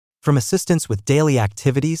From assistance with daily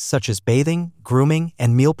activities such as bathing, grooming,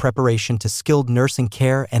 and meal preparation to skilled nursing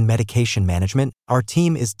care and medication management, our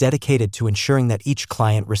team is dedicated to ensuring that each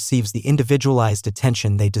client receives the individualized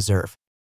attention they deserve.